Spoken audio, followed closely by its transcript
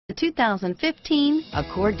The 2015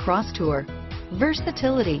 Accord Crosstour.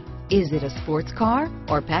 Versatility. Is it a sports car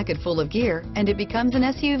or pack it full of gear and it becomes an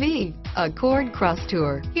SUV? Accord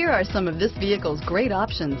Crosstour. Here are some of this vehicle's great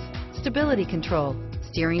options: stability control,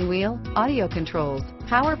 steering wheel audio controls,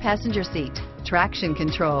 power passenger seat, traction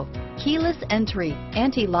control, keyless entry,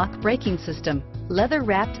 anti-lock braking system,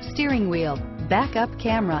 leather-wrapped steering wheel, backup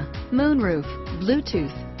camera, moonroof,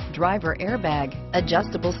 Bluetooth, driver airbag,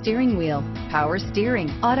 adjustable steering wheel, power steering,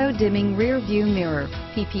 auto-dimming rear view mirror,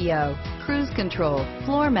 PPO, cruise control,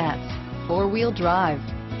 floor mats, four-wheel drive,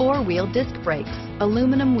 four-wheel disc brakes,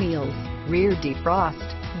 aluminum wheels, rear defrost.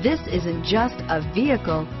 This isn't just a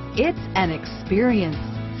vehicle, it's an experience.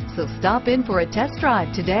 So stop in for a test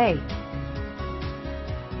drive today.